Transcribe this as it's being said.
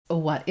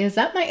What is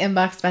up, my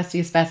inbox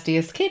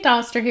besties? Kate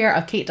Doster here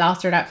of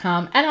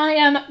katedoster.com, and I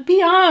am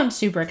beyond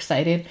super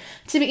excited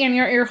to be in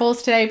your ear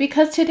holes today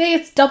because today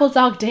it's Double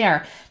Dog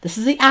Dare. This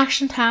is the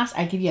action task.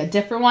 I give you a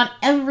different one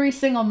every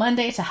single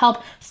Monday to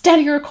help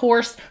steady your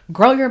course,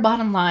 grow your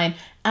bottom line,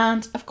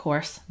 and of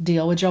course,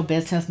 deal with your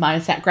business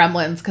mindset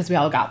gremlins because we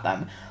all got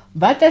them.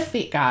 But this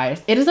week,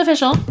 guys, it is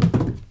official.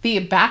 The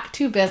Back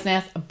to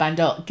Business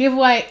Bundle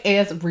giveaway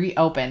is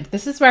reopened.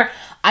 This is where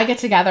I get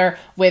together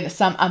with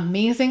some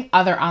amazing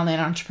other online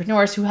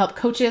entrepreneurs who help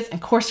coaches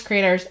and course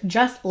creators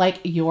just like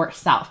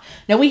yourself.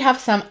 Now, we have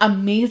some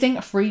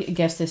amazing free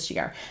gifts this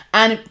year.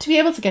 And to be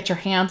able to get your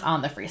hands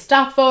on the free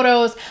stock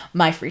photos,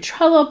 my free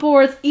Trello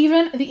boards,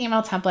 even the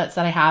email templates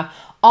that I have,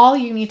 all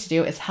you need to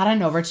do is head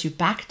on over to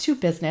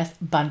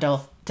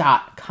backtobusinessbundle.com.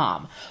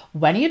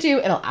 When you do,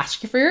 it'll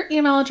ask you for your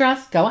email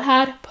address. Go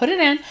ahead, put it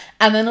in,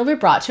 and then it'll be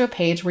brought to a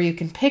page where you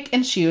can pick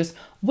and choose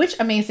which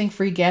amazing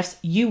free gifts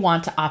you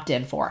want to opt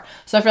in for.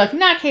 So if you're like,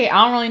 nah, Kate,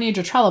 I don't really need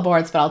your Trello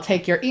boards, but I'll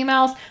take your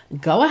emails,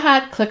 go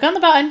ahead, click on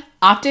the button,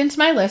 opt into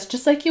my list,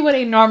 just like you would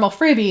a normal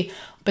freebie.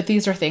 But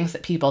these are things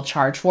that people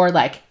charge for.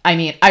 I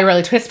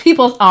really twist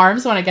people's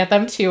arms when I get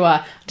them to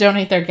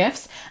donate their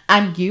gifts,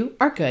 and you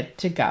are good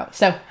to go.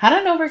 So head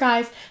on over,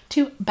 guys,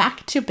 to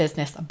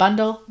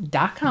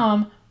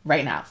backtobusinessbundle.com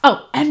right now.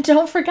 Oh, and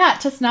don't forget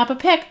to snap a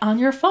pic on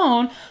your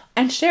phone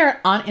and share it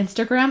on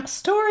Instagram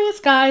stories,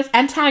 guys,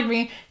 and tag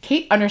me,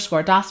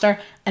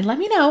 Kate_Doster, and let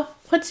me know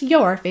what's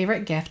your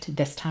favorite gift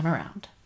this time around.